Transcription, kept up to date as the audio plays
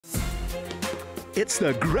It's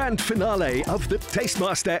the grand finale of the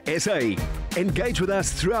Tastemaster SA. Engage with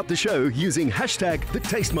us throughout the show using hashtag the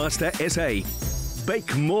Tastemaster SA.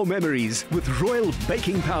 Bake more memories with Royal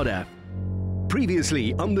Baking Powder.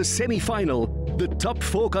 Previously on the semi-final, the top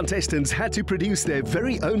 4 contestants had to produce their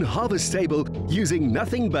very own harvest table using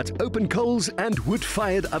nothing but open coals and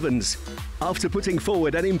wood-fired ovens. After putting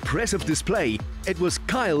forward an impressive display, it was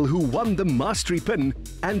Kyle who won the mastery pin,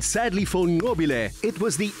 and sadly for Nobile, it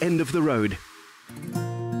was the end of the road.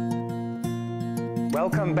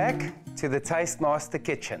 Welcome back to the Tastemaster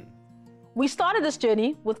Kitchen. We started this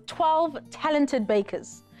journey with 12 talented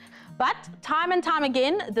bakers. But time and time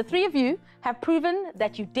again, the 3 of you have proven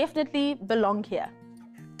that you definitely belong here.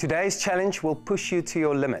 Today's challenge will push you to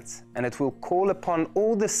your limits, and it will call upon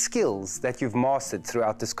all the skills that you've mastered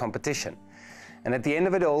throughout this competition. And at the end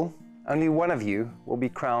of it all, only one of you will be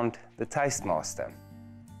crowned the Tastemaster.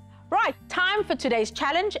 Right, time for today's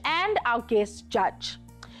challenge and our guest judge.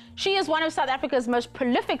 She is one of South Africa's most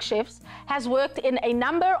prolific chefs, has worked in a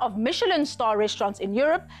number of Michelin star restaurants in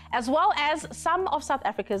Europe, as well as some of South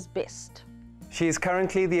Africa's best. She is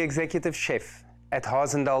currently the executive chef at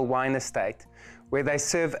Hazendal Wine Estate, where they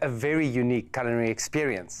serve a very unique culinary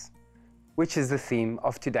experience, which is the theme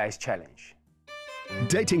of today's challenge.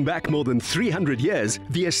 Dating back more than 300 years,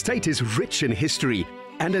 the estate is rich in history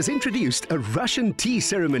and has introduced a Russian tea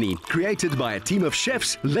ceremony created by a team of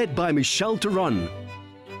chefs led by Michelle Theron.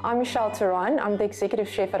 I'm Michelle Theron. I'm the executive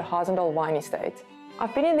chef at Hazendal Wine Estate.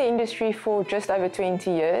 I've been in the industry for just over 20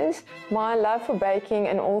 years. My love for baking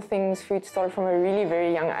and all things food started from a really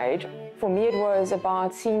very young age. For me, it was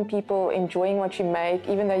about seeing people enjoying what you make,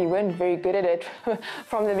 even though you weren't very good at it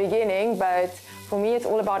from the beginning. But for me, it's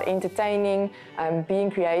all about entertaining, being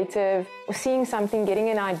creative, seeing something, getting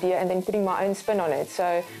an idea, and then putting my own spin on it.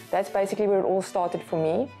 So that's basically where it all started for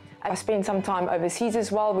me. I spent some time overseas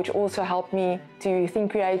as well, which also helped me to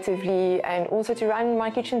think creatively and also to run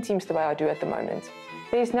my kitchen teams the way I do at the moment.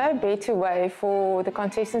 There's no better way for the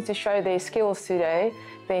contestants to show their skills today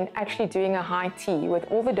than actually doing a high tea with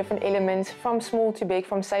all the different elements from small to big,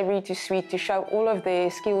 from savory to sweet, to show all of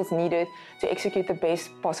their skills needed to execute the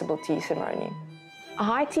best possible tea ceremony. A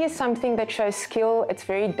high tea is something that shows skill, it's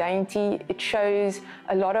very dainty, it shows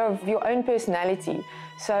a lot of your own personality.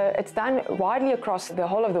 So it's done widely across the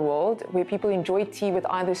whole of the world where people enjoy tea with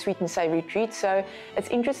either sweet and savory treats. So it's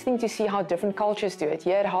interesting to see how different cultures do it.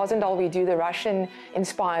 Here at Hazendal we do the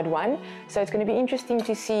Russian-inspired one. So it's going to be interesting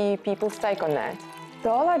to see people's take on that. The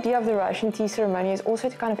whole idea of the Russian tea ceremony is also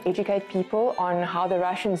to kind of educate people on how the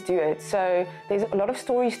Russians do it. So there's a lot of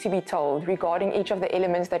stories to be told regarding each of the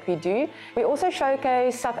elements that we do. We also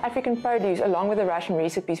showcase South African produce along with the Russian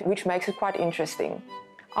recipes, which makes it quite interesting.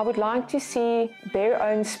 I would like to see their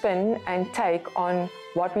own spin and take on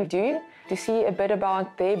what we do, to see a bit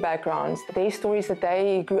about their backgrounds, their stories that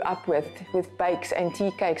they grew up with bakes and tea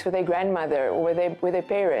cakes with their grandmother or with their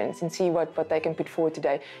parents, and see what they can put forward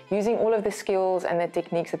today, using all of the skills and the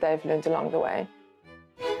techniques that they've learned along the way.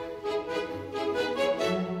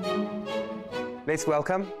 Let's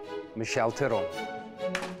welcome Michelle Theron.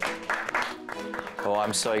 Oh,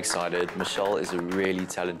 I'm so excited. Michelle is a really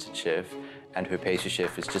talented chef, and her pastry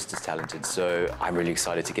chef is just as talented, so I'm really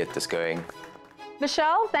excited to get this going.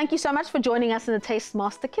 Michelle, thank you so much for joining us in the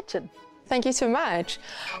Tastemaster Kitchen. Thank you so much.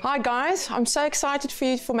 Hi guys, I'm so excited for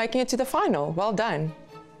you for making it to the final. Well done.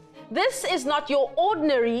 This is not your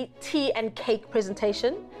ordinary tea and cake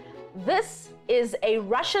presentation. This is a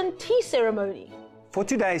Russian tea ceremony. For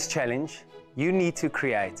today's challenge, you need to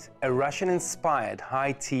create a Russian-inspired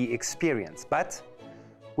high tea experience, but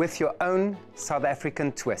with your own South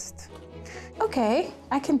African twist. Okay,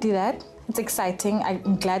 I can do that. It's exciting.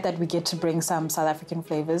 I'm glad that we get to bring some South African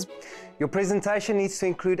flavors. Your presentation needs to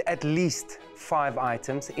include at least 5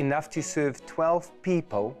 items, enough to serve 12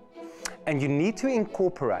 people, and you need to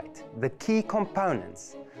incorporate the key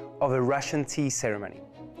components of a Russian tea ceremony.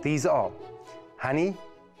 These are honey,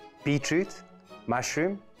 beetroot,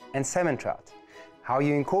 mushroom, and salmon trout. How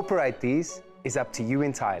you incorporate these is up to you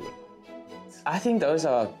entirely. I think those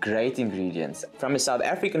are great ingredients. From a South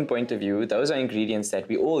African point of view, those are ingredients that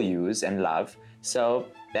we all use and love, so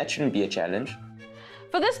that shouldn't be a challenge.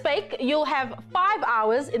 For this bake, you'll have 5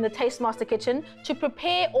 hours in the Tastemaster Kitchen to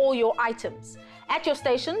prepare all your items. At your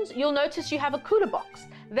stations, you'll notice you have a cooler box.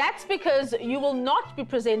 That's because you will not be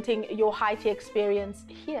presenting your high tea experience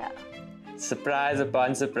here. Surprise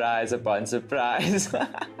upon surprise upon surprise.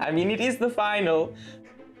 I mean, it is the final.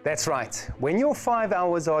 That's right. When your 5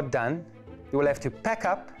 hours are done, you will have to pack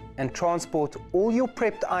up and transport all your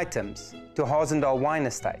prepped items to Hazendal Wine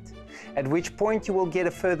Estate, at which point you will get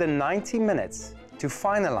a further 90 minutes to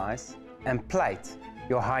finalize and plate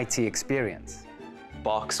your high tea experience.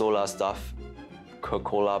 box all our stuff,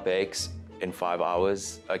 cook all our bakes in 5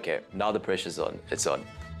 hours. Okay, now the pressure's on. It's on.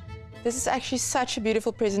 This is actually such a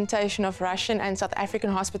beautiful presentation of Russian and South African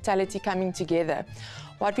hospitality coming together.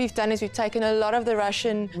 What we've done is we've taken a lot of the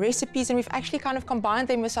Russian recipes and we've actually kind of combined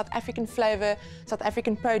them with South African flavor, South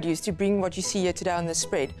African produce to bring what you see here today on the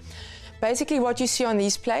spread. Basically, what you see on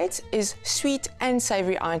these plates is sweet and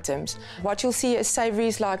savory items. What you'll see is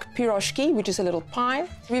savories like piroshki, which is a little pie.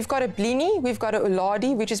 We've got a blini, we've got a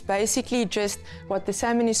uladi, which is basically just what the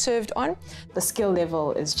salmon is served on. The skill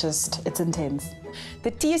level is just, it's intense.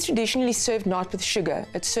 The tea is traditionally served not with sugar,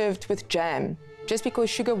 it's served with jam, just because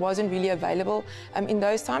sugar wasn't really available in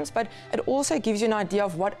those times, but it also gives you an idea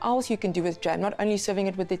of what else you can do with jam, not only serving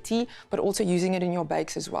it with the tea, but also using it in your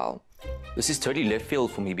bakes as well. This is totally left field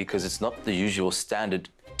for me because it's not the usual standard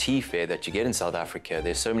tea fare that you get in South Africa.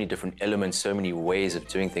 There's so many different elements, so many ways of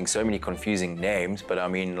doing things, so many confusing names, but I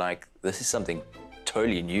mean, like, this is something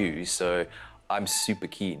totally new, so I'm super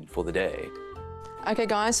keen for the day. Okay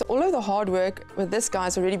guys, so all of the hard work with this guy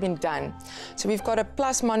has already been done. So we've got a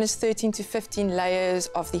plus minus 13 to 15 layers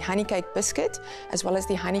of the honey cake biscuit, as well as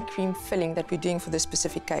the honey cream filling that we're doing for this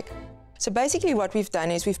specific cake. So basically what we've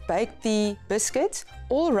done is we've baked the biscuits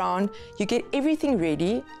all around, you get everything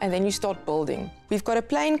ready, and then you start building. We've got a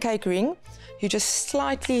plain cake ring, you just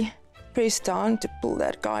slightly press down to pull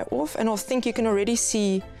that guy off, and I think you can already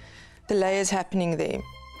see the layers happening there.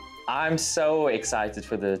 I'm so excited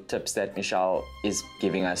for the tips that Michelle is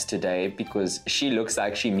giving us today because she looks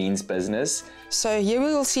like she means business. So here we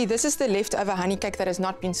will see this is the leftover honey cake that has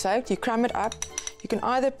not been soaked. You crumb it up, you can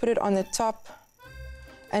either put it on the top,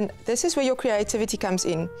 and this is where your creativity comes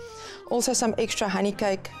in. Also some extra honey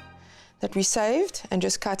cake that we saved and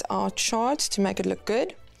just cut out shards to make it look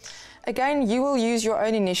good. Again, you will use your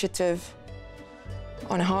own initiative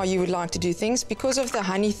on how you would like to do things. Because of the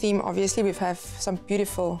honey theme, obviously we have some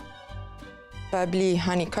beautiful bubbly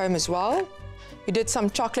honeycomb as well. We did some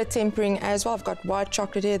chocolate tempering as well. I've got white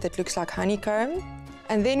chocolate here that looks like honeycomb.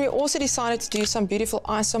 And then we also decided to do some beautiful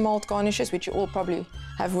isomalt garnishes, which you all probably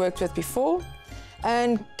have worked with before,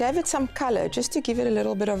 and gave it some color just to give it a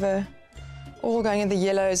little bit of a, all going in the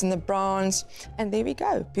yellows and the browns. And there we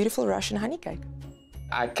go, beautiful Russian honey cake.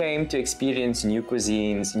 I came to experience new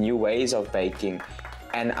cuisines, new ways of baking,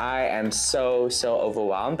 and I am so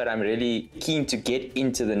overwhelmed, but I'm really keen to get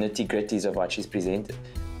into the nitty-gritties of what she's presented.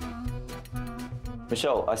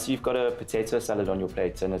 Michelle, I see you've got a potato salad on your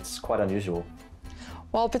plate, and it's quite unusual.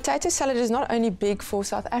 Well, potato salad is not only big for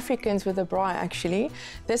South Africans with the braai, actually.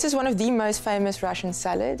 This is one of the most famous Russian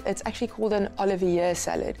salad. It's actually called an Olivier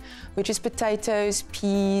salad, which is potatoes,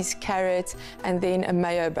 peas, carrots, and then a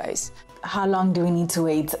mayo base. How long do we need to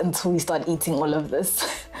wait until we start eating all of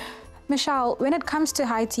this? Michelle, when it comes to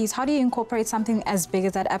high teas, how do you incorporate something as big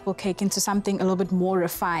as that apple cake into something a little bit more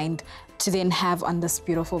refined to then have on this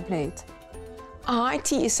beautiful plate? A high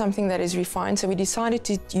tea is something that is refined, so we decided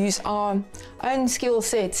to use our own skill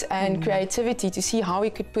sets and creativity to see how we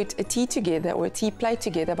could put a tea together or a tea plate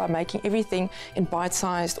together by making everything in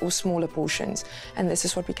bite-sized or smaller portions. And this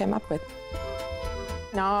is what we came up with.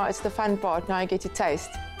 Now it's the fun part, now I get to taste.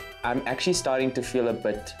 I'm actually starting to feel a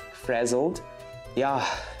bit frazzled. Yeah,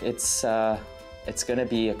 it's gonna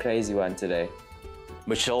be a crazy one today.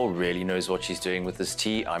 Michelle really knows what she's doing with this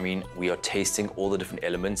tea. I mean, we are tasting all the different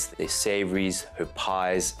elements. There's savories, her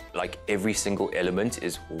pies, like every single element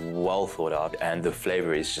is well thought out and the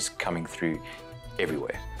flavor is just coming through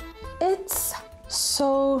everywhere. It's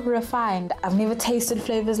so refined. I've never tasted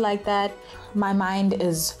flavors like that. My mind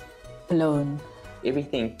is blown.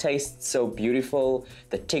 Everything tastes so beautiful,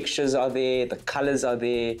 the textures are there, the colors are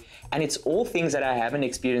there, and it's all things that I haven't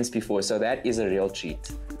experienced before, so that is a real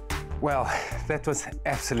treat. Well, that was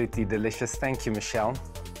absolutely delicious. Thank you, Michelle.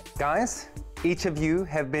 Guys, each of you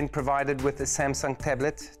have been provided with a Samsung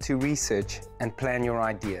tablet to research and plan your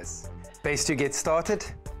ideas. Best to get started,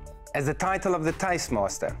 as the title of the Taste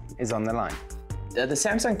Master is on the line. The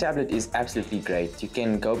Samsung tablet is absolutely great. You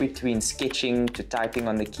can go between sketching to typing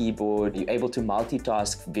on the keyboard. You're able to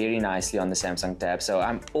multitask very nicely on the Samsung tab, so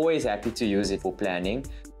I'm always happy to use it for planning.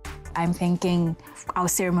 I'm thinking our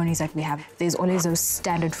ceremonies that we have, there's always those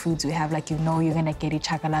standard foods we have, like you know you're gonna get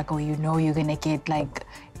chakalaka, or you know you're gonna get like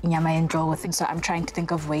inyama and so I'm trying to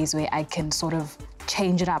think of ways where I can sort of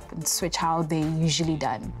change it up and switch how they're usually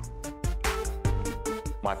done.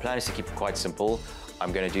 My plan is to keep it quite simple.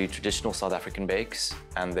 I'm going to do traditional South African bakes,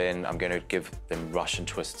 and then I'm going to give them Russian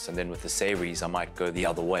twists, and then with the savories, I might go the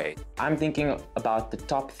other way. I'm thinking about the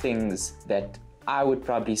top things that I would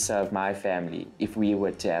probably serve my family if we were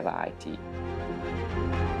to have a high tea.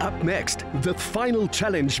 Up next, the final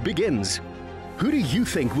challenge begins. Who do you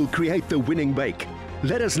think will create the winning bake?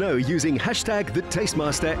 Let us know using hashtag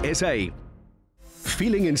 #TheTastemasterSA.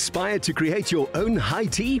 Feeling inspired to create your own high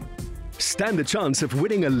tea? Stand a chance of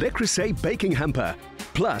winning a Le Creuset baking hamper.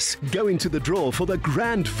 Plus, go into the draw for the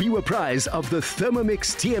grand viewer prize of the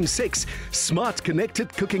Thermomix TM6 Smart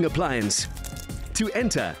Connected Cooking Appliance. To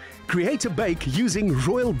enter, create a bake using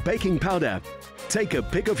Royal Baking Powder. Take a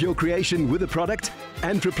pic of your creation with the product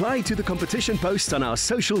and reply to the competition post on our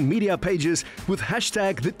social media pages with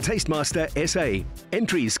hashtag #TheTastemasterSA.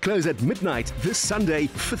 Entries close at midnight this Sunday,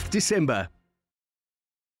 5th December.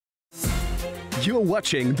 You're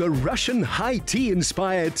watching the Russian high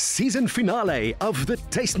tea-inspired season finale of the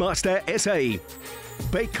Tastemaster SA.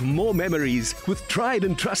 Bake more memories with tried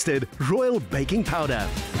and trusted Royal Baking Powder.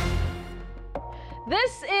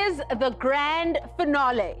 This is the grand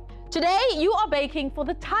finale. Today, you are baking for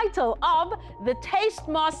the title of the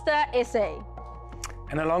Tastemaster SA.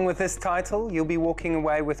 And along with this title, you'll be walking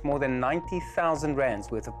away with more than 90,000 rands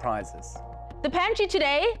worth of prizes. The pantry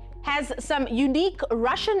today has some unique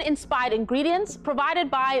Russian-inspired ingredients provided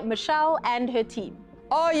by Michelle and her team.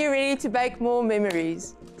 Are you ready to bake more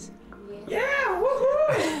memories? Yeah!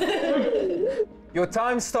 Woohoo! Your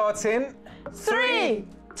time starts in 3,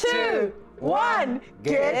 2, 1,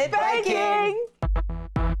 get baking!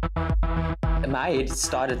 My head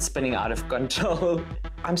started spinning out of control.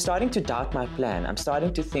 I'm starting to doubt my plan. I'm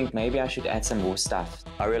starting to think maybe I should add some more stuff.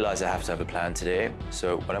 I realize I have to have a plan today,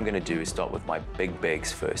 so what I'm going to do is start with my big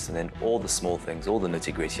bakes first, and then all the small things, all the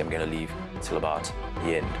nitty-gritty I'm going to leave until about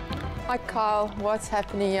the end. Hi Kyle, what's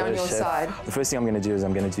happening on your side? The first thing I'm going to do is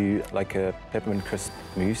I'm going to do like a peppermint crisp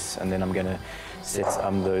mousse, and then I'm going to set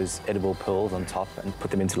those edible pearls on top and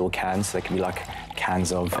put them into little cans, so they can be like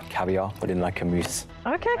cans of caviar, but in like a mousse.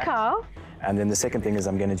 Okay, Carl. And then the second thing is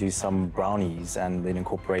I'm going to do some brownies and then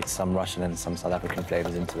incorporate some Russian and some South African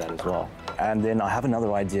flavors into that as well. And then I have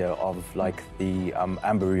another idea of like the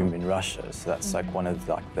amber room in Russia. So that's like one of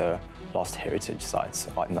like the lost heritage sites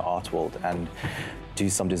in the art world, and do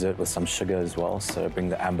some dessert with some sugar as well. So bring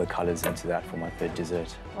the amber colors into that for my third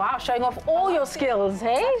dessert. Wow, showing off all your skills,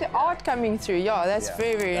 hey? The art coming through, yeah, that's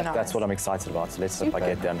very nice. That's what I'm excited about. So let's see if I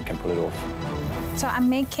get there and can pull it off. So I'm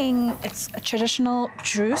making, it's a traditional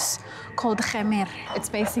juice called khemer. It's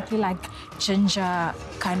basically like ginger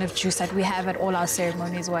kind of juice that we have at all our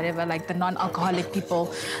ceremonies, whatever, like the non-alcoholic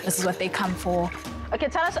people, this is what they come for. Okay,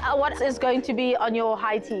 tell us what is going to be on your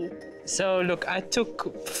high tea. So look, I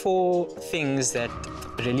took 4 things that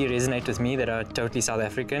really resonate with me that are totally South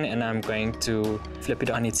African, and I'm going to flip it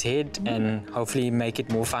on its head and hopefully make it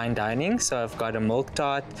more fine dining. So I've got a milk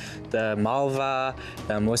tart, the malva,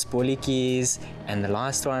 the mospolikis, and the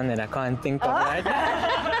last one that I can't think of right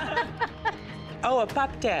now. Oh, a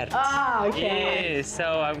pap tart. Ah, okay. Yes,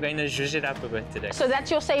 so I'm going to zhuzh it up a bit today. So that's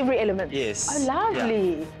your savory element? Yes. Oh,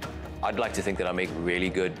 lovely. Yeah. I'd like to think that I make really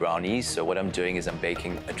good brownies. So what I'm doing is I'm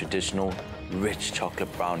baking a traditional rich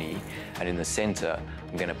chocolate brownie, and in the center,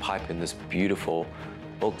 I'm going to pipe in this beautiful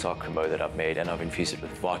milk tart cremo that I've made, and I've infused it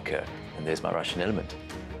with vodka, and there's my Russian element.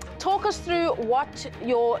 Talk us through what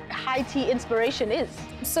your high tea inspiration is.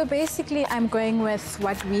 So basically, I'm going with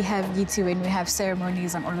what we have Yitu when we have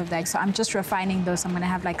ceremonies and all of that. So I'm just refining those. I'm going to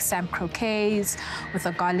have like Sam croquets with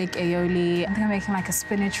a garlic aioli. I think I'm making like a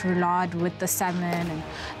spinach roulade with the salmon, and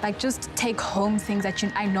like just take home things that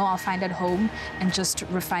I know I'll find at home and just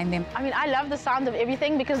refine them. I mean, I love the sound of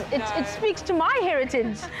everything because it speaks to my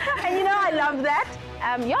heritage. And you know, I love that.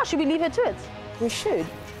 Yeah, should we leave her to it? We should.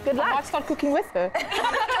 Good luck. I might start cooking with her.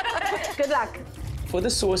 Good luck. For the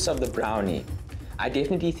sauce of the brownie, I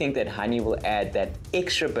definitely think that honey will add that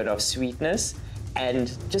extra bit of sweetness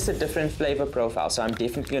and just a different flavor profile. So I'm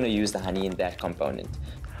definitely going to use the honey in that component.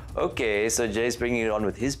 Okay, so Jay's bringing it on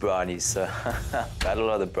with his brownies. So battle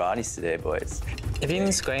of the brownies today, boys.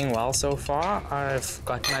 Everything's going well so far. I've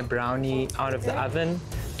got my brownie out of the oven.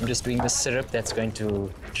 I'm just doing the syrup that's going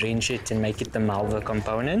to drench it and make it the malva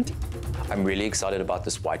component. I'm really excited about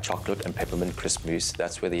this white chocolate and peppermint crisp mousse.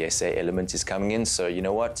 That's where the SA element is coming in. So you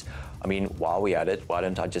know what? I mean, while we're at it, why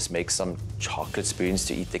don't I just make some chocolate spoons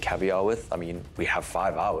to eat the caviar with? I mean, we have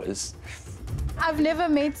 5 hours. I've never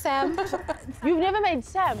made Sam. You've never made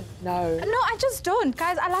Sam? No. No, I just don't,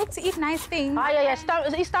 guys. I like to eat nice things. Ah, yeah.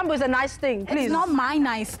 Istanbul is a nice thing, please. It's not my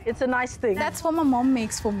nice. It's a nice thing. That's what my mom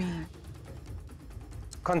makes for me.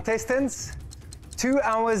 Contestants, 2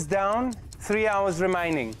 hours down, 3 hours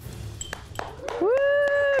remaining.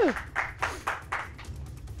 Woo!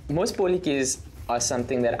 Mospolikis are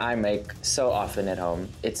something that I make so often at home.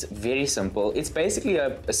 It's very simple. It's basically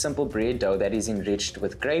a simple bread dough that is enriched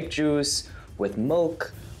with grape juice, with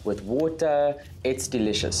milk, with water. It's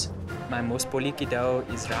delicious. My mospoliki dough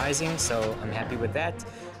is rising, so I'm happy with that.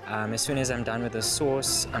 As soon as I'm done with the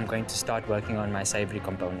sauce, I'm going to start working on my savory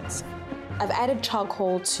components. I've added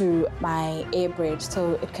charcoal to my air bread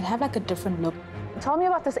so it can have like a different look. Tell me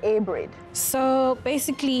about this air bread. So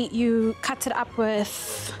basically you cut it up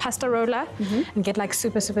with pasta roller and get like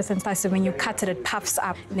super thin slices. When you cut it, it puffs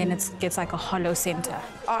up and then it gets like a hollow center.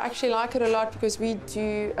 I actually like it a lot because we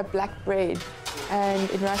do a black bread, and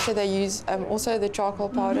in Russia they use also the charcoal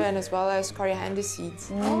powder and as well as coriander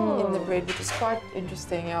seeds in the bread, which is quite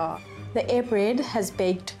interesting. Yeah. The air bread has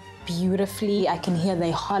baked beautifully. I can hear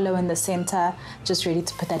the hollow in the center, just ready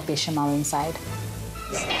to put that bechamel inside.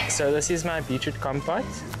 So this is my beetroot compote.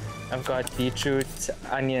 I've got beetroot,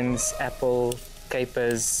 onions, apple,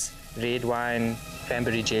 capers, red wine,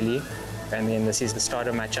 cranberry jelly, and then this is the start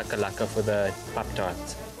of my chakalaka for the pop-tart.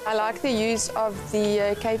 I like the use of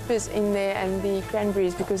the capers in there and the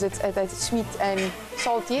cranberries because it's sweet and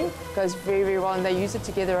salty. It goes very, very well, and they use it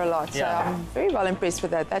together a lot. So I'm very well impressed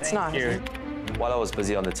with that. That's nice. Thank you. While I was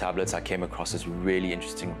busy on the tablets, I came across this really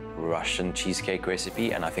interesting Russian cheesecake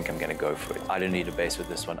recipe, and I think I'm going to go for it. I don't need a base with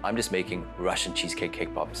this one. I'm just making Russian cheesecake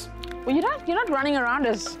cake pops. Well, you're not running around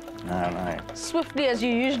as swiftly as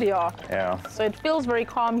you usually are. Yeah. So it feels very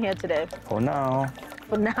calm here today. For now.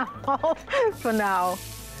 For now. For now.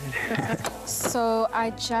 So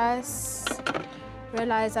I just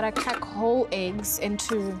realized that I crack whole eggs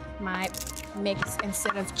into my mix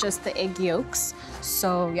instead of just the egg yolks.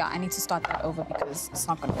 So yeah, I need to start that over because it's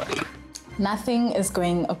not gonna work. Nothing is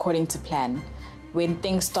going according to plan. When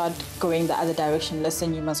things start going the other direction,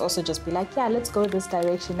 listen, you must also just be like, yeah, let's go this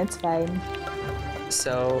direction, it's fine.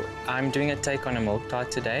 So I'm doing a take on a milk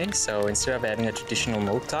tart today. So instead of having a traditional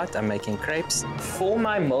milk tart, I'm making crepes. For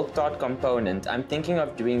my milk tart component, I'm thinking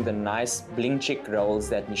of doing the nice bling chick rolls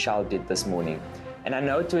that Michelle did this morning. And I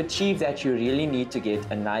know to achieve that, you really need to get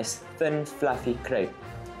a nice, thin, fluffy crepe.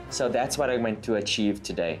 So that's what I went to achieve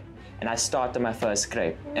today. And I started my first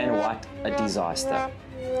crepe, and what a disaster.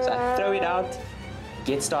 So I throw it out,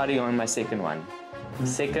 get starting on my second one.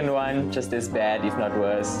 Second one, just as bad, if not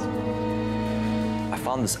worse. I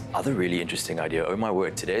found this other really interesting idea. Oh my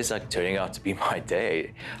word, today's like turning out to be my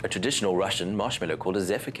day. A traditional Russian marshmallow called a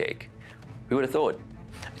zephyr cake. Who would have thought?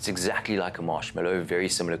 It's exactly like a marshmallow, very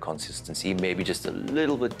similar consistency, maybe just a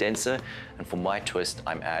little bit denser. And for my twist,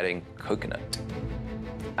 I'm adding coconut.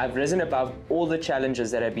 I've risen above all the challenges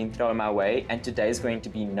that have been thrown my way, and today's going to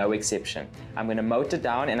be no exception. I'm going to motor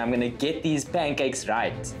down and I'm going to get these pancakes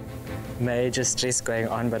right. Major stress going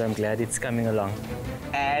on, but I'm glad it's coming along.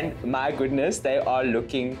 And my goodness, they are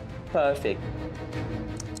looking perfect.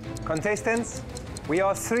 Contestants, we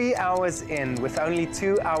are 3 hours in with only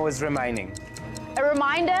 2 hours remaining. A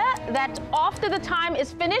reminder that after the time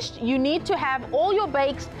is finished, you need to have all your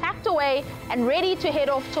bakes packed away and ready to head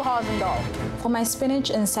off to Hazendal. For my spinach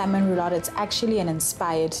and salmon roulade, it's actually an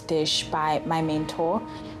inspired dish by my mentor,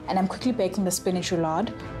 and I'm quickly baking the spinach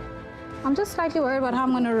roulade. I'm just slightly worried about how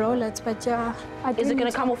I'm gonna roll it, but yeah. Is it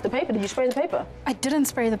gonna come off the paper? Did you spray the paper? I didn't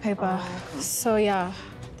spray the paper. So yeah,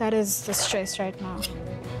 that is the stress right now.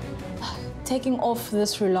 Taking off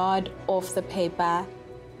this roulade off the paper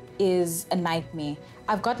is a nightmare.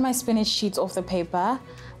 I've got my spinach sheets off the paper.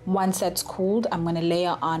 Once that's cooled, I'm gonna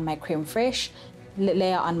layer on my creme fraiche,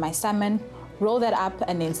 layer on my salmon, roll that up,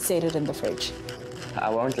 and then set it in the fridge.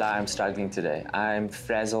 I won't lie, I'm struggling today. I'm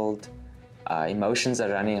frazzled, emotions are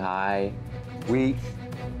running high. We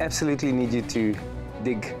absolutely need you to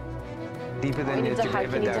dig deeper than you've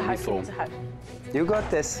ever done before. You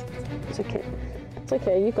got this. It's okay. It's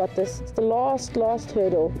okay, you got this. It's the last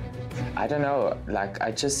hurdle. I don't know, like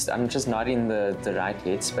I'm just not in the right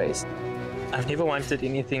headspace. I've never wanted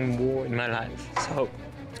anything more in my life, so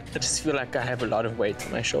I just feel like I have a lot of weight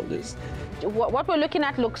on my shoulders. What we're looking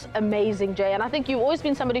at looks amazing, Jay, and I think you've always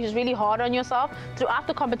been somebody who's really hard on yourself throughout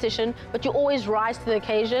the competition, but you always rise to the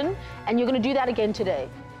occasion, and you're going to do that again today.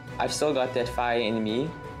 I've still got that fire in me,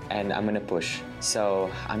 and I'm going to push. So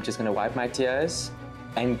I'm just going to wipe my tears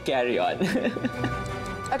and carry on.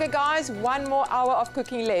 Okay, guys, 1 more hour of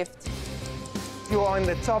cooking left. You are in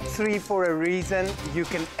the top 3 for a reason. You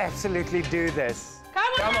can absolutely do this.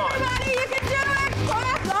 Come on, everybody, you can do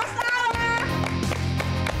it! Last hour!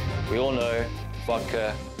 We all know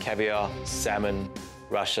vodka, caviar, salmon,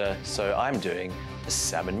 Russia, so I'm doing a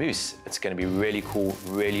salmon mousse. It's going to be really cool,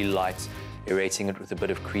 really light, aerating it with a bit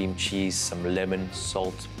of cream cheese, some lemon,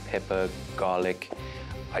 salt, pepper, garlic.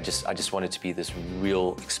 I just want it to be this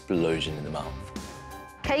real explosion in the mouth.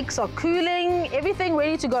 Cakes are cooling, everything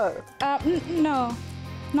ready to go. No,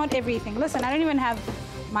 not everything. Listen, I don't even have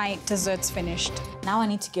my desserts finished. Now I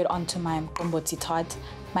need to get onto my mkomboti tart.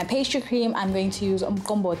 My pastry cream, I'm going to use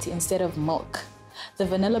mkomboti instead of milk. The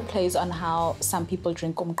vanilla plays on how some people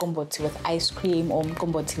drink umqombothi with ice cream or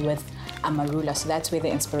umqombothi with amarula. So that's where the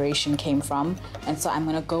inspiration came from. And so I'm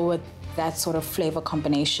gonna go with that sort of flavor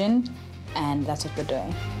combination, and that's what we're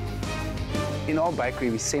doing. In our bakery,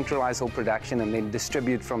 we centralize all production and then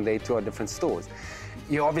distribute from there to our different stores.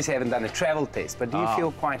 You obviously haven't done a travel test, but do you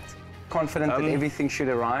feel quite confident that everything should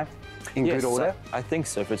arrive in good order? I think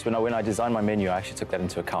so. For when I designed my menu, I actually took that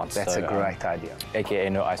into account. That's a great idea. AKA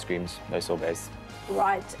no ice creams, no sorbets.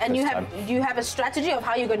 Right. And do you have a strategy of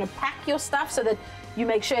how you're going to pack your stuff so that you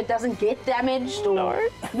make sure it doesn't get damaged? Or...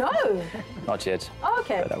 No. No? Not yet. Oh,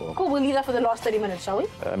 okay. Cool. We'll leave that for the last 30 minutes, shall we?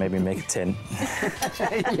 Maybe make it 10.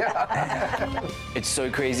 It's so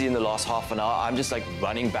crazy in the last half an hour. I'm just like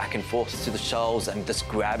running back and forth to the shelves and just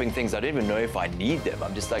grabbing things. I don't even know if I need them.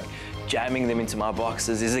 I'm just like jamming them into my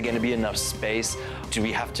boxes. Is there going to be enough space? Do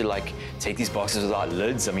we have to like take these boxes without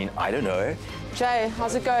lids? I mean, I don't know. Jay,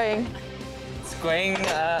 how's it going? It's going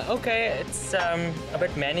okay. It's a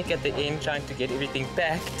bit manic at the end trying to get everything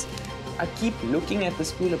packed. I keep looking at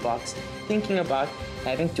this cooler box, thinking about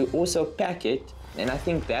having to also pack it, and I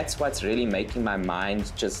think that's what's really making my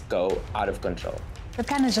mind just go out of control. The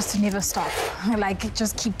plan is just to never stop. Like,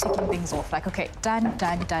 just keep ticking things off. Like, okay, done,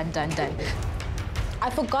 done, done, done, done. I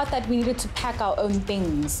forgot that we needed to pack our own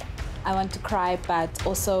things. I want to cry, but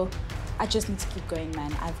also I just need to keep going,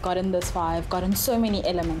 man. I've gotten this far. I've gotten so many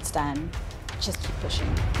elements done. Just keep pushing.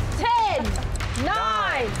 10,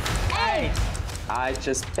 9, 8. I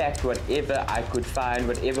just packed whatever I could find,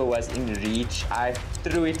 whatever was in reach. I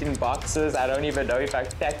threw it in boxes. I don't even know if I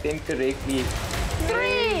packed them correctly.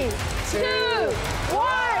 3, 2,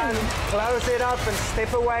 1. Close it up and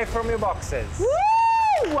step away from your boxes. Woo!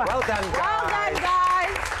 Well done, guys. Well done,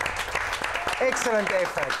 guys. Excellent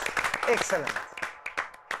effort. Excellent.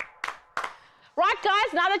 Right,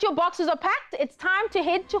 guys, now that your boxes are packed, it's time to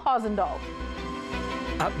head to Hazendal.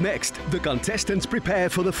 Up next, the contestants prepare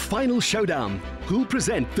for the final showdown. Who'll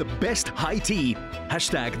present the best high tea?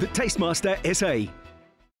 Hashtag the Tastemaster SA.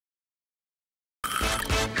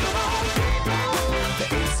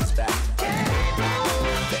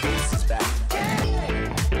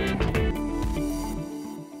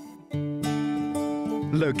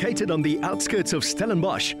 Located on the outskirts of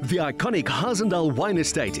Stellenbosch, the iconic Hazendal Wine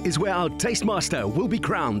Estate is where our Tastemaster will be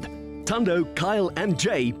crowned. Thando, Kyle and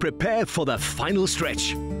Jay prepare for the final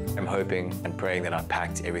stretch. I'm hoping and praying that I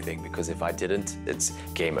packed everything, because if I didn't, it's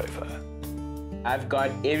game over. I've got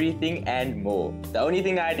everything and more. The only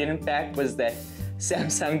thing I didn't pack was that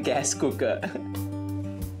Samsung gas cooker.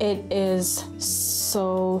 It is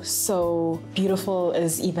so beautiful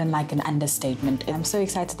is even like an understatement. I'm so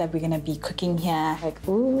excited that we're gonna be cooking here. Like,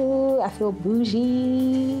 ooh, I feel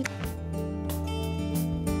bougie.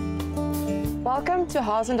 Welcome to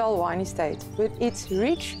Hazendal Wine Estate. With its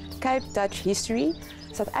rich Cape Dutch history,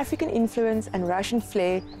 South African influence and Russian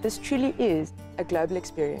flair, this truly is a global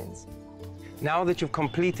experience. Now that you've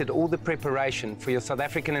completed all the preparation for your South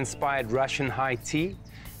African-inspired Russian high tea,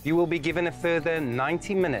 you will be given a further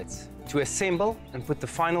 90 minutes to assemble and put the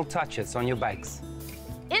final touches on your bakes.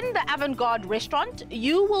 In the Avant-Garde restaurant,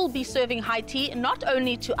 you will be serving high tea not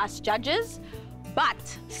only to us judges, but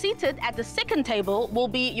seated at the second table will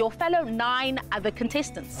be your fellow 9 other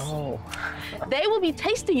contestants. Oh. They will be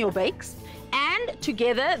tasting your bakes, and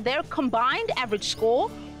together their combined average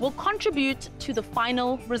score will contribute to the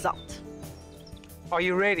final result. Are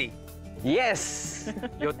you ready? Yes!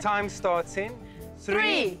 Your time starts in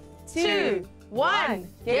 3, 2, 1.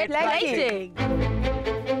 Get plating.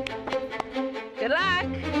 Good luck.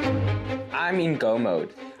 I'm in go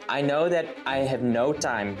mode. I know that I have no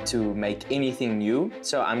time to make anything new,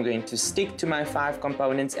 so I'm going to stick to my 5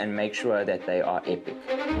 components and make sure that they are epic.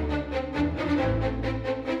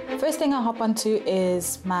 First thing I hop onto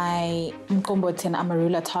is my mqombothi and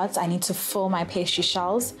amarula tarts. I need to fill my pastry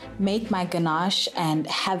shells, make my ganache, and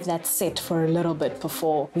have that set for a little bit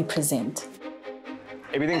before we present.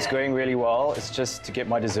 Everything's going really well. It's just to get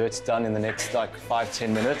my desserts done in the next like 5-10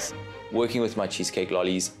 minutes. Working with my cheesecake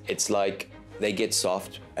lollies, it's like they get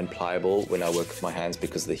soft and pliable when I work with my hands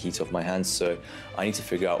because of the heat of my hands, so I need to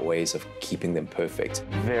figure out ways of keeping them perfect.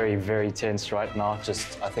 Very, very tense right now.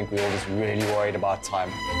 I think we're all just really worried about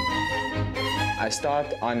time. I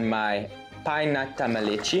start on my pine nut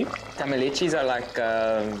tamalechi. Tamalechis are like,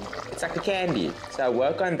 it's like a candy. So I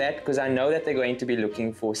work on that because I know that they're going to be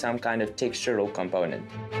looking for some kind of textural component.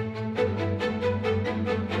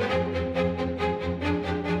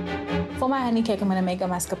 For my honey cake, I'm going to make a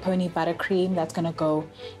mascarpone buttercream that's going to go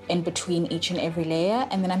in between each and every layer.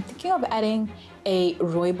 And then I'm thinking of adding a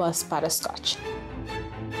rooibos butterscotch.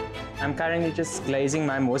 I'm currently just glazing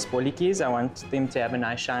my Morse bollikies. I want them to have a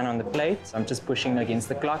nice shine on the plate. I'm just pushing against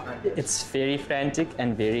the clock. It's very frantic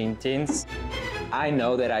and very intense. I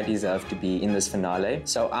know that I deserve to be in this finale,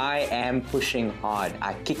 so I am pushing hard.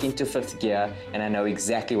 I kick into 5th gear, and I know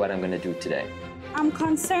exactly what I'm going to do today. I'm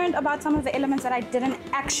concerned about some of the elements that I didn't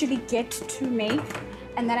actually get to make,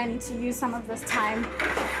 and that I need to use some of this time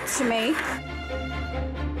to make.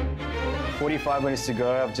 45 minutes to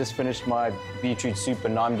go. I've just finished my beetroot soup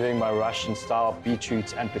and now I'm doing my Russian-style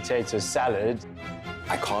beetroot and potato salad.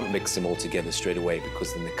 I can't mix them all together straight away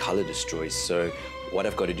because then the color destroys. So what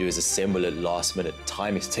I've got to do is assemble it last minute.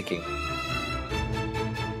 Time is ticking.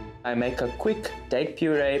 I make a quick date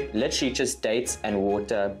puree, literally just dates and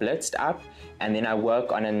water blitzed up, and then I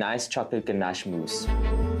work on a nice chocolate ganache mousse.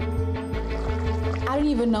 I don't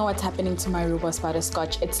even know what's happening to my rhubarb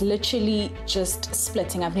butterscotch. It's literally just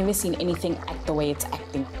splitting. I've never seen anything act the way it's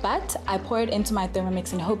acting. But I pour it into my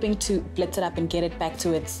Thermomix and hoping to blitz it up and get it back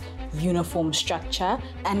to its uniform structure.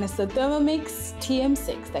 And it's the Thermomix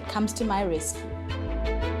TM6 that comes to my rescue.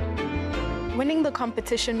 Winning the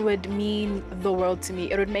competition would mean the world to me.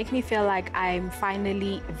 It would make me feel like I'm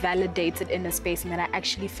finally validated in a space and that I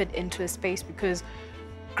actually fit into a space, because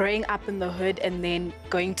growing up in the hood and then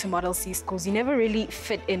going to Model C schools, you never really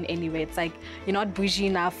fit in anywhere. It's like you're not bougie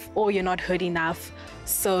enough or you're not hood enough.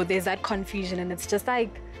 So there's that confusion and it's just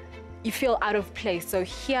like you feel out of place. So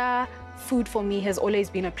here, food for me has always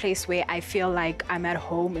been a place where I feel like I'm at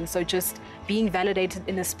home. And so just being validated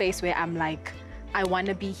in a space where I'm like, I want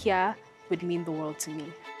to be here would mean the world to me.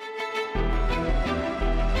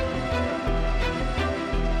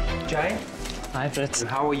 Jay? Hi, Fritz.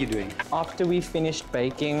 How are you doing? After we finished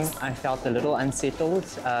baking, I felt a little unsettled,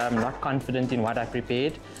 not confident in what I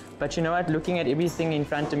prepared. But you know what, looking at everything in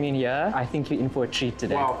front of me here, I think you're in for a treat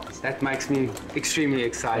today. Wow, that makes me extremely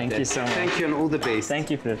excited. Thank you so much. Thank you and all the best. Thank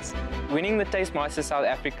you, Fritz. Winning the Taste Master South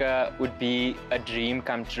Africa would be a dream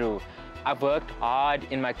come true. I've worked hard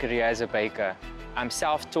in my career as a baker. I'm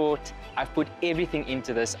self-taught, I've put everything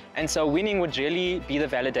into this. And so winning would really be the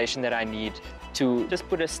validation that I need to just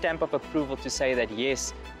put a stamp of approval to say that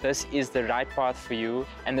yes, this is the right path for you,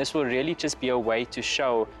 and this will really just be a way to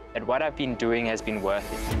show that what I've been doing has been worth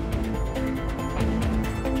it.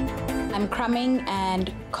 I'm crumbing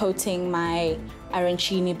and coating my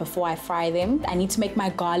arancini before I fry them. I need to make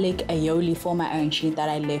my garlic aioli for my arancini that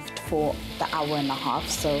I left for the hour and a half,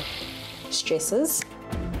 so stresses.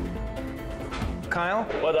 Kyle?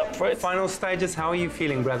 What up, Fritz? Final stages, how are you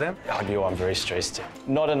feeling, brother? I'm very stressed.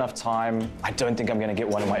 Not enough time. I don't think I'm going to get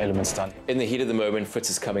one of my elements done. In the heat of the moment, Fritz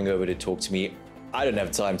is coming over to talk to me. I don't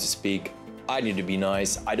have time to speak. I need to be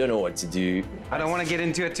nice. I don't know what to do. I don't want to get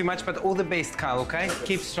into it too much, but all the best, Kyle, okay?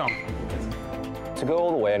 Keep strong. To go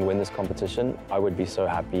all the way and win this competition, I would be so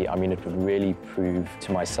happy. I mean, it would really prove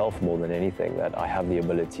to myself more than anything that I have the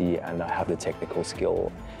ability and I have the technical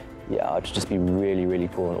skill. Yeah, it'd just be really, really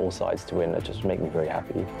cool on all sides to win. It just make me very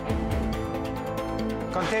happy.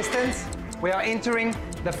 Contestants, we are entering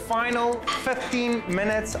the final 15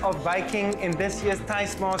 minutes of baking in this year's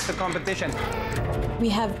Taste Master competition. We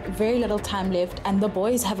have very little time left and the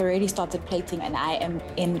boys have already started plating and I am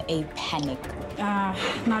in a panic.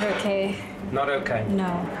 Not okay. Not okay?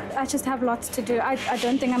 No. I just have lots to do. I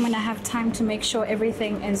don't think I'm going to have time to make sure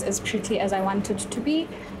everything is as pretty as I want it to be.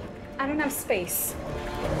 I don't have space.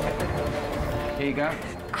 Here you go.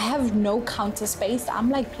 I have no counter space. I'm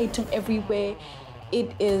like plating everywhere.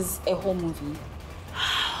 It is a whole movie.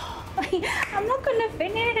 I'm not gonna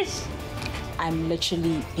finish. I'm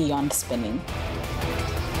literally beyond spinning.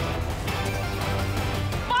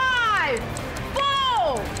 5,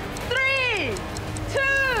 4, 3, 2,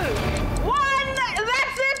 1.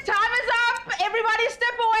 That's it. Time is up. Everybody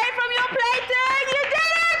step away from your plating. You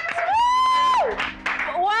did it. Woo!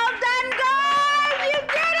 Well done, guys. You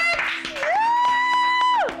did it.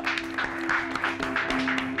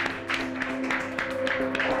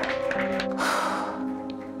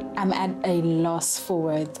 I'm at a loss for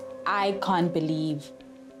words. I can't believe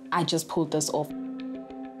I just pulled this off.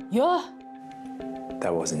 Yeah.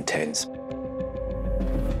 That was intense.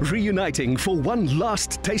 Reuniting for one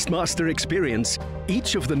last Tastemaster experience,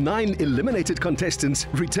 each of the 9 eliminated contestants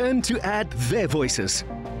return to add their voices.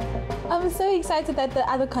 I'm so excited that the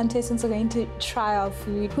other contestants are going to try our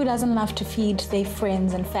food. Who doesn't love to feed their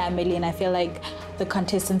friends and family? And I feel like the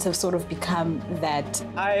contestants have sort of become that.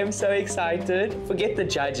 I am so excited. Forget the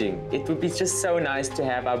judging. It would be just so nice to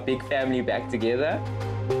have our big family back together.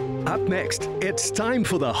 Up next, it's time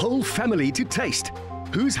for the whole family to taste.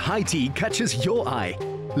 Whose high tea catches your eye?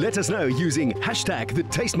 Let us know using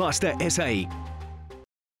 #TheTastemasterSA.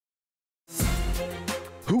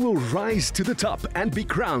 Who will rise to the top and be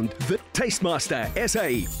crowned the Tastemaster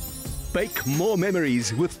SA. Bake more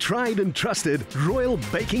memories with tried and trusted Royal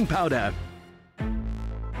Baking Powder.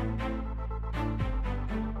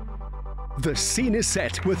 The scene is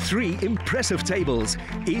set with 3 impressive tables,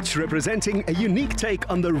 each representing a unique take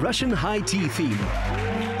on the Russian high tea theme.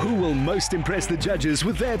 Who will most impress the judges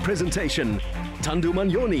with their presentation? Thando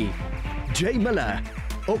Manyoni, Jay Miller,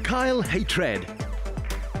 or Kyle Haytread?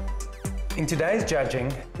 In today's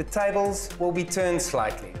judging, the tables will be turned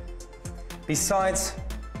slightly. Besides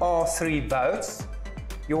our 3 votes,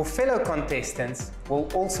 your fellow contestants will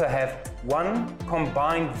also have 1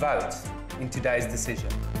 combined vote in today's decision.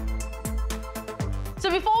 So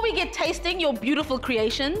before we get tasting your beautiful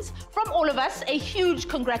creations, from all of us, a huge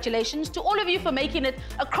congratulations to all of you for making it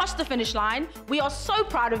across the finish line. We are so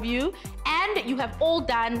proud of you, and you have all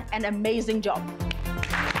done an amazing job.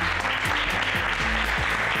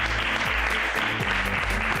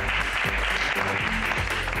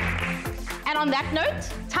 And on that note,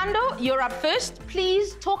 Thando, you're up first.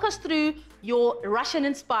 Please talk us through your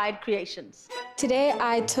Russian-inspired creations. Today,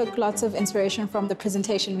 I took lots of inspiration from the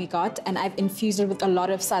presentation we got, and I've infused it with a lot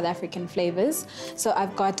of South African flavors. So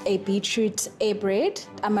I've got a beetroot air bread,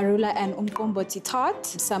 amarula and umqombothi tart,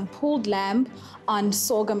 some pulled lamb on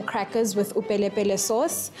sorghum crackers with upelepele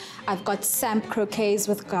sauce. I've got samp croquets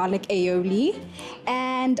with garlic aioli,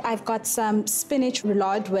 and I've got some spinach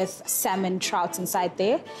roulade with salmon trout inside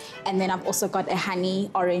there. And then I've also got a honey,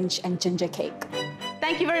 orange, and ginger cake.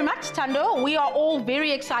 Thank you very much, Thando. We are all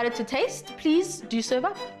very excited to taste. Please do serve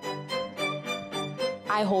up.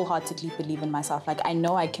 I wholeheartedly believe in myself. Like, I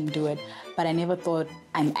know I can do it, but I never thought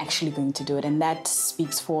I'm actually going to do it. And that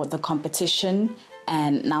speaks for the competition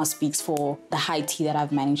and now speaks for the high tea that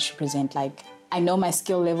I've managed to present. Like, I know my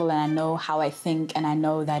skill level and I know how I think and I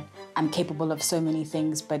know that I'm capable of so many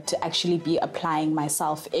things, but to actually be applying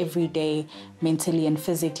myself every day, mentally and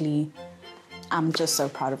physically, I'm just so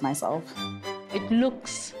proud of myself. It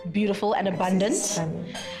looks beautiful and abundant.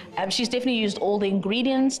 She's definitely used all the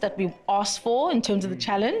ingredients that we've asked for in terms of the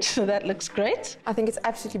challenge, so that looks great. I think it's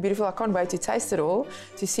absolutely beautiful. I can't wait to taste it all,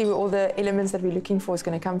 to see where all the elements that we're looking for is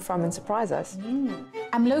going to come from and surprise us.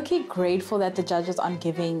 I'm low-key grateful that the judges aren't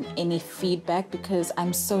giving any feedback because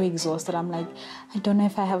I'm so exhausted. I'm like, I don't know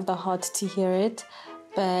if I have the heart to hear it,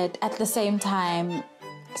 but at the same time,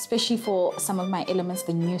 especially for some of my elements,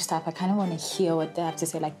 the new stuff, I kind of want to hear what they have to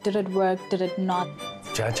say. Like, did it work? Did it not?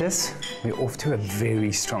 Judges, we're off to a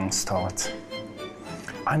very strong start.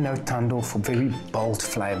 I know Thando for very bold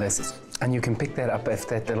flavors, and you can pick that up with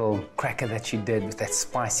that little cracker that you did with that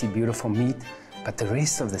spicy, beautiful meat. But the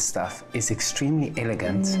rest of the stuff is extremely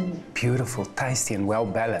elegant, beautiful, tasty, and well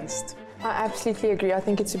balanced. I absolutely agree. I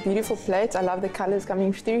think it's a beautiful plate. I love the colors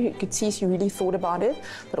coming through. You could see she really thought about it,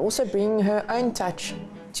 but also bringing her own touch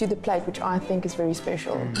to the plate, which I think is very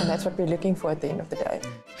special. And that's what we're looking for at the end of the day.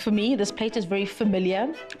 For me, this plate is very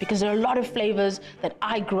familiar because there are a lot of flavors that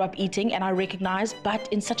I grew up eating and I recognize, but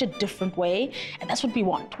in such a different way. And that's what we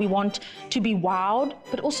want. We want to be wowed,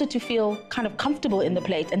 but also to feel kind of comfortable in the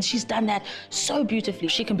plate. And she's done that so beautifully.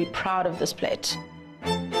 She can be proud of this plate.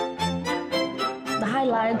 The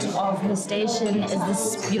highlight of her station is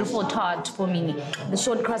this beautiful tart for me. The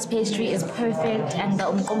short crust pastry is perfect and the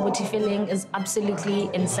umqombothi filling is absolutely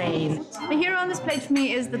insane. The hero on this plate for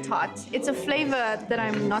me is the tart. It's a flavor that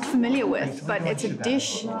I'm not familiar with, but it's a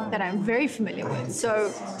dish that I'm very familiar with.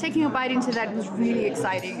 So taking a bite into that was really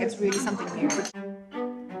exciting. It's really something new.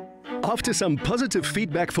 After some positive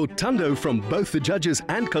feedback for Thando from both the judges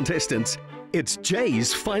and contestants, it's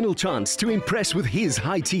Jay's final chance to impress with his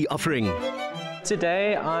high tea offering.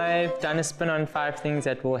 Today, I've done a spin on 5 things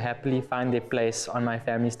that will happily find their place on my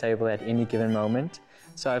family's table at any given moment.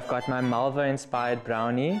 So I've got my Malva-inspired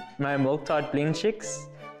brownie, my milk tart bling chicks,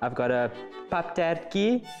 I've got a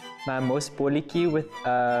paptertki, my mosboliki with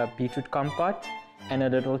a beetroot compote, and a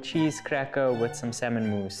little cheese cracker with some salmon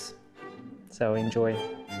mousse. So enjoy.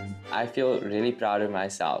 I feel really proud of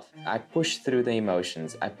myself. I pushed through the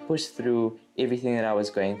emotions. I pushed through everything that I was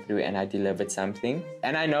going through and I delivered something.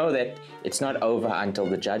 And I know that it's not over until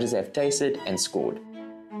the judges have tasted and scored.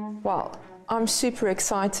 Wow, I'm super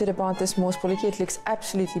excited about this mosboliki. It looks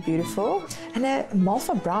absolutely beautiful. And a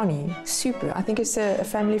Malva brownie, super. I think it's a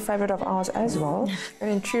family favorite of ours as well. And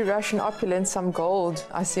in true Russian opulence, some gold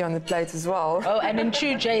I see on the plate as well. Oh, and in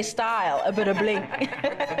true Jay style, a bit of bling.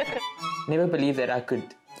 Never believed that I could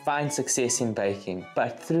find success in baking,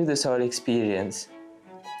 but through this whole experience,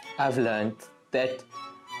 I've learned that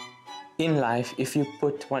in life, if you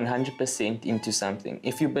put 100% into something,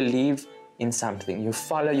 if you believe in something, you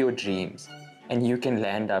follow your dreams, and you can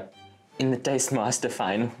land up in the Tastemaster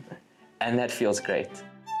final, and that feels great.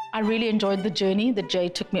 I really enjoyed the journey that Jay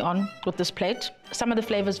took me on with this plate. Some of the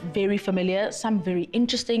flavors very familiar, some very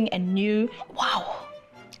interesting and new. Wow,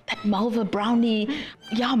 that Malva brownie,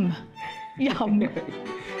 yum, yum.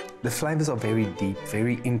 The flavors are very deep,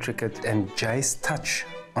 very intricate, and Jay's touch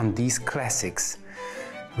on these classics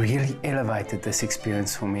really elevated this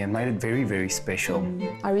experience for me and made it very, very special.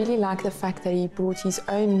 I really like the fact that he brought his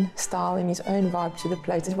own style and his own vibe to the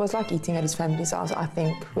plate. It was like eating at his family's house, I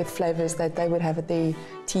think, with flavors that they would have at their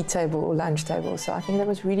tea table or lunch table. So I think that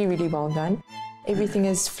was really, really well done. Everything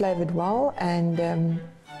is flavored well, and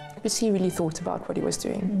you could see he really thought about what he was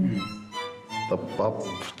doing. The pop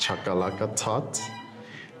chakalaka tart,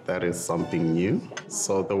 that is something new.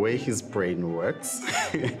 So the way his brain works,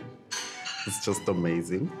 it's just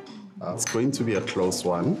amazing. It's going to be a close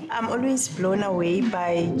one. I'm always blown away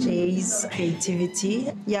by Jay's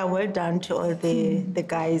creativity. Yeah, well done to all the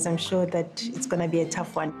guys. I'm sure that it's going to be a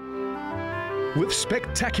tough one. With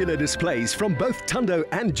spectacular displays from both Thando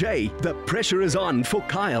and Jay, the pressure is on for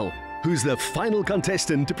Kyle, who's the final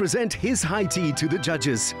contestant to present his high tea to the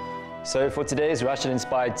judges. So for today's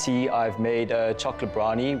Russian-inspired tea, I've made a chocolate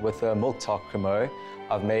brownie with a milk tart creme.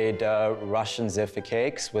 I've made Russian zephyr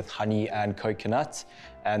cakes with honey and coconut,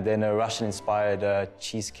 and then a Russian-inspired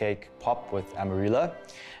cheesecake pop with amarula,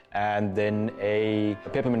 and then a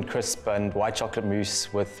peppermint crisp and white chocolate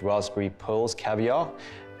mousse with raspberry pearls caviar.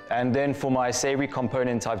 And then for my savory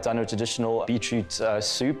component, I've done a traditional beetroot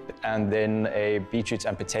soup, and then a beetroot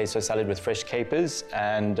and potato salad with fresh capers,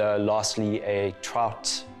 and lastly a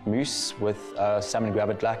trout mousse with salmon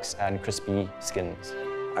gravlax and crispy skins.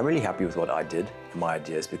 I'm really happy with what I did for my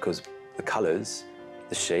ideas because the colors,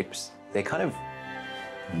 the shapes, they kind of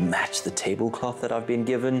match the tablecloth that I've been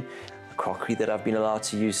given, the crockery that I've been allowed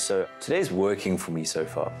to use. So today's working for me so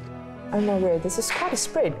far. Oh my word, this is quite a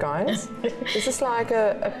spread, guys. This is like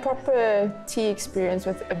a proper tea experience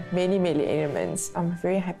with many, many elements. I'm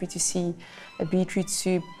very happy to see a beetroot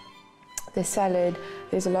soup, the salad.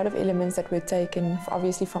 There's a lot of elements that were taken,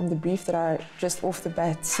 obviously, from the brief that I just off the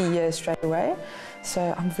bat see here straight away.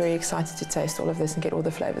 So I'm very excited to taste all of this and get all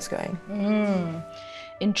the flavors going.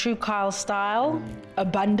 In true Kyle style,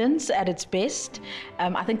 abundance at its best.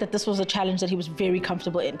 I think that this was a challenge that he was very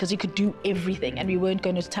comfortable in because he could do everything and we weren't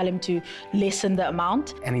going to tell him to lessen the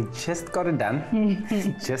amount. And he just got it done,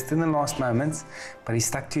 just in the last moments, but he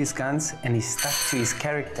stuck to his guns and he stuck to his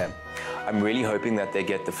character. I'm really hoping that they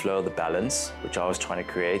get the flow, the balance, which I was trying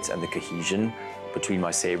to create, and the cohesion between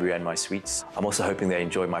my savory and my sweets. I'm also hoping they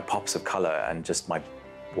enjoy my pops of color and just my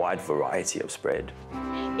wide variety of spread.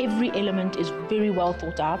 Every element is very well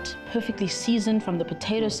thought out, perfectly seasoned from the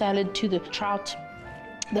potato salad to the trout,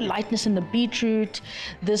 the lightness in the beetroot,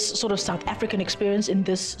 this sort of South African experience in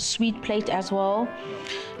this sweet plate as well.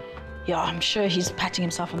 Yeah, I'm sure he's patting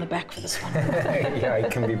himself on the back for this one. Yeah, he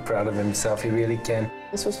can be proud of himself, he really can.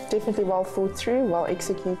 This was definitely well thought through, well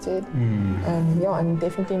executed. Yeah, and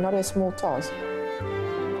definitely not a small task.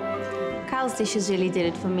 Kyle's dishes really did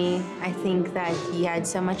it for me. I think that he had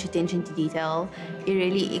so much attention to detail. He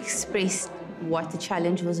really expressed what the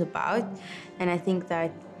challenge was about. And I think that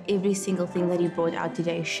every single thing that he brought out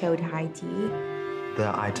today showed high tea.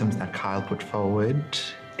 The items that Kyle put forward,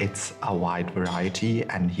 it's a wide variety,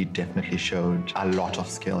 and he definitely showed a lot of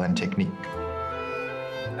skill and technique.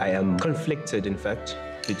 I am conflicted, in fact,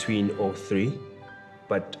 between all three,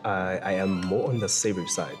 but I am more on the savory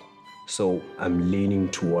side. So I'm leaning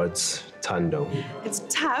towards Thando. It's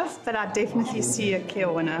tough, but I definitely see a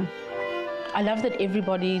clear winner. I love that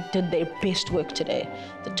everybody did their best work today.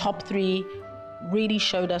 The top three really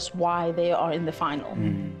showed us why they are in the final.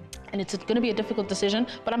 And it's going to be a difficult decision,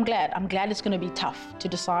 but I'm glad. I'm glad it's going to be tough to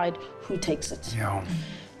decide who takes it. Yeah.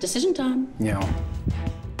 Decision time. Yeah.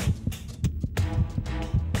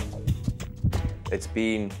 It's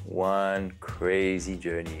been one crazy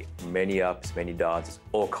journey, many ups, many downs,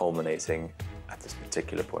 all culminating at this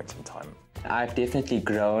particular point in time. I've definitely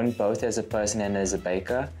grown both as a person and as a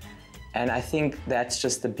baker. And I think that's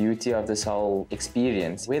just the beauty of this whole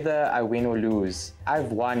experience. Whether I win or lose,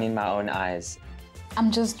 I've won in my own eyes.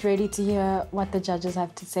 I'm just ready to hear what the judges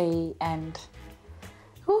have to say, and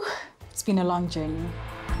whew, it's been a long journey.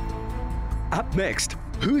 Up next,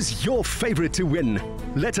 who's your favorite to win?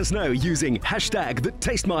 Let us know using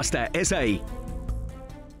 #TheTastemasterSA.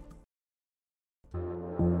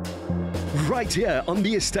 Right here on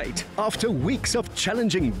the estate, after weeks of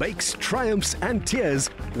challenging bakes, triumphs and tears,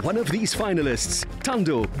 one of these finalists,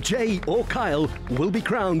 Thando, Jay or Kyle, will be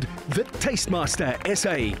crowned the Tastemaster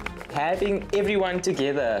SA. Having everyone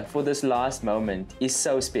together for this last moment is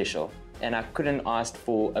so special, and I couldn't ask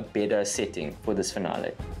for a better setting for this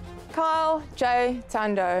finale. Kyle, Jay,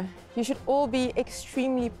 Thando, you should all be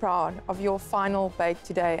extremely proud of your final bake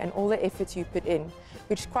today and all the effort you put in,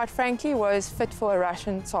 which quite frankly was fit for a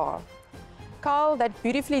Russian Tsar. Kyle, that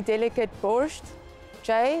beautifully delicate borscht.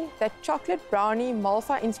 Jay, that chocolate brownie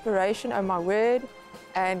Malva inspiration, oh my word.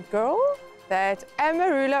 And girl, that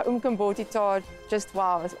Amarula umkomboti tart, just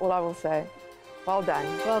wow, is all I will say. Well done.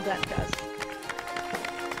 Well done, guys.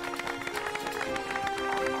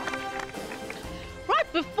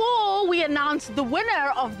 Right, before we announce the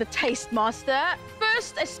winner of the Taste Master,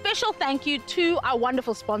 first a special thank you to our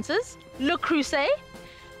wonderful sponsors, Le Creuset.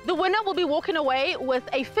 The winner will be walking away with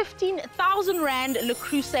a 15,000 Rand Le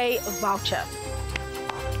Creuset voucher.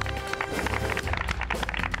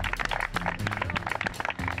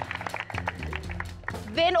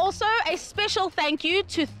 Then also a special thank you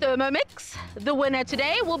to Thermomix. The winner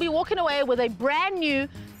today will be walking away with a brand new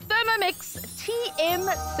Thermomix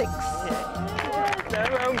TM6.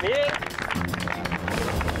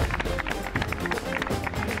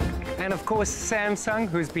 And of course, Samsung,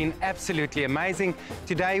 who's been absolutely amazing.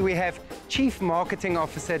 Today we have Chief Marketing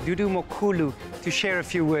Officer Dudu Mokulu to share a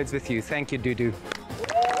few words with you. Thank you, Dudu.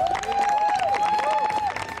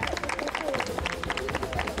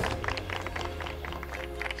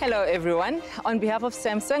 Hello, everyone. On behalf of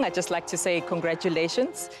Samsung, I'd just like to say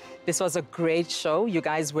congratulations. This was a great show. You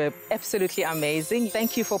guys were absolutely amazing.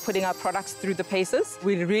 Thank you for putting our products through the paces.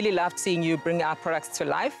 We really loved seeing you bring our products to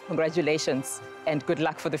life. Congratulations, and good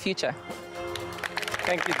luck for the future.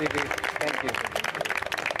 Thank you, Dudu. Thank you.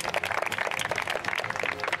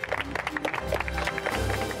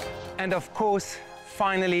 And of course,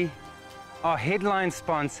 finally, our headline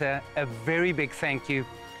sponsor, a very big thank you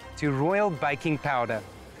to Royal Baking Powder.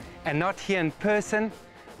 And not here in person,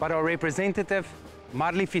 but our representative,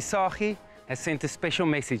 Marli Fisagi, has sent a special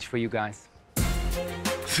message for you guys.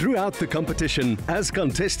 Throughout the competition, as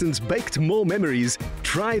contestants baked more memories,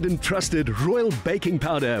 tried and trusted Royal Baking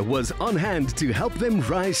Powder was on hand to help them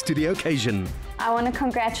rise to the occasion. I want to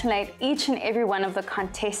congratulate each and every one of the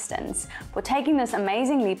contestants for taking this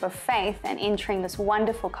amazing leap of faith and entering this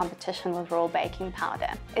wonderful competition with Royal Baking Powder.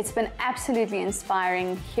 It's been absolutely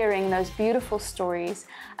inspiring hearing those beautiful stories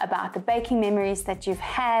about the baking memories that you've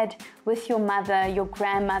had with your mother, your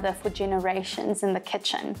grandmother for generations in the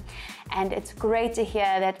kitchen. And it's great to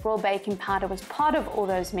hear that Royal Baking Powder was part of all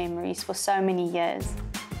those memories for so many years.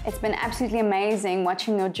 It's been absolutely amazing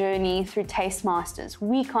watching your journey through Taste Masters,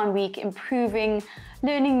 week on week, improving,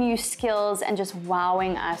 learning new skills, and just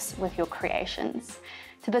wowing us with your creations.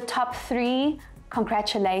 To the top 3,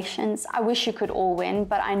 congratulations. I wish you could all win,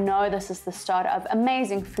 but I know this is the start of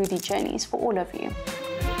amazing foodie journeys for all of you.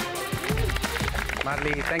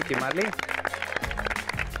 Marli, thank you, Marli.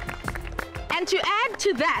 And to add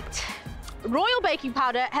to that, Royal Baking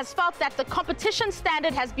Powder has felt that the competition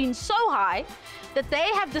standard has been so high that they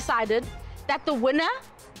have decided that the winner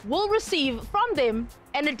will receive from them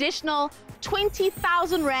an additional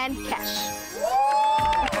 20,000 Rand cash.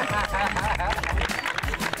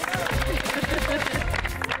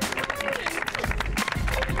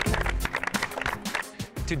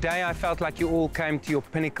 Today I felt like you all came to your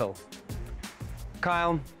pinnacle.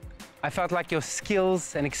 Kyle, I felt like your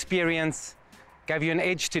skills and experience gave you an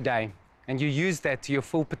edge today, and you used that to your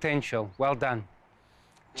full potential. Well done.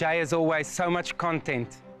 Jay, as always, so much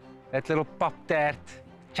content. That little pop-tart,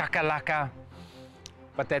 chakalaka.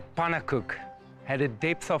 But that pannenkoek had a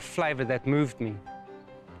depth of flavor that moved me.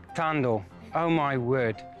 Thando, oh my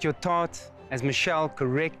word. Your tart, as Michelle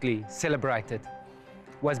correctly celebrated,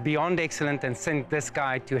 was beyond excellent and sent this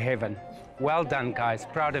guy to heaven. Well done, guys.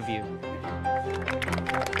 Proud of you.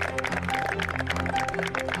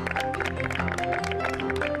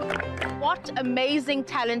 What amazing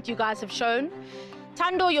talent you guys have shown.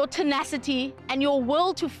 Thando, your tenacity and your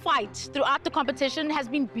will to fight throughout the competition has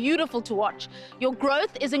been beautiful to watch. Your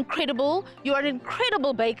growth is incredible. You're an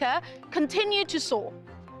incredible baker. Continue to soar.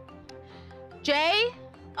 Jay,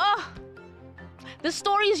 the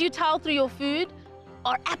stories you tell through your food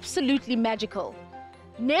are absolutely magical.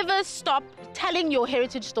 Never stop telling your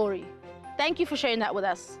heritage story. Thank you for sharing that with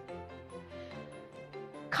us.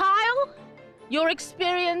 Kyle, your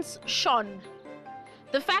experience shone.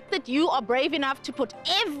 The fact that you are brave enough to put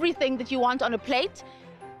everything that you want on a plate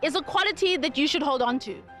is a quality that you should hold on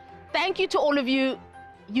to. Thank you to all of you.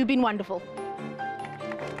 You've been wonderful.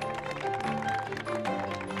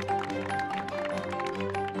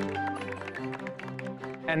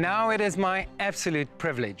 And now it is my absolute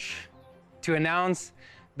privilege to announce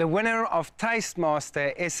the winner of Taste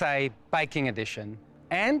Master SA Baking Edition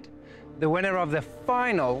and the winner of the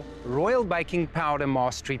final Royal Baking Powder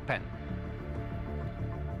Mastery Pin.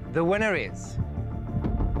 The winner is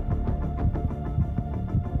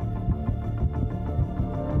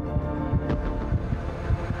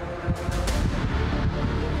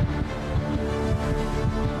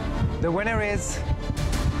The winner is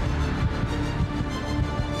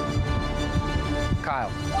Kyle.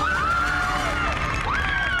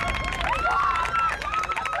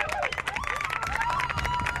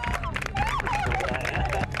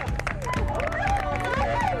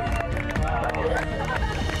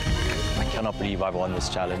 I cannot believe I've won this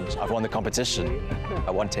challenge. I've won the competition. I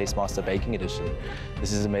won Tastemaster Baking Edition.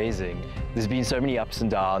 This is amazing. There's been so many ups and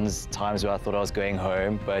downs, times where I thought I was going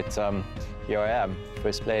home, but here I am,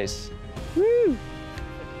 first place. Woo!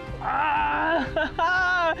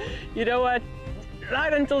 You know what?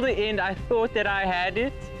 Right until the end, I thought that I had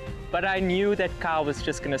it, but I knew that Kyle was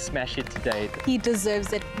just going to smash it today. He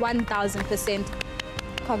deserves it 1000%.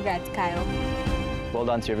 Congrats, Kyle. Well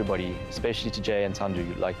done to everybody, especially to Jay and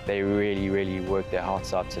Thando. Like, they really, really worked their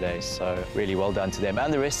hearts out today, so really well done to them.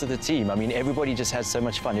 And the rest of the team. I mean, everybody just had so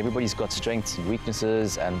much fun. Everybody's got strengths and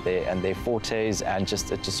weaknesses and their fortes, and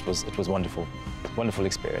it was wonderful. Wonderful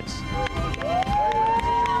experience.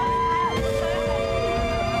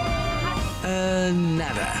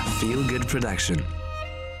 Another feel-good production.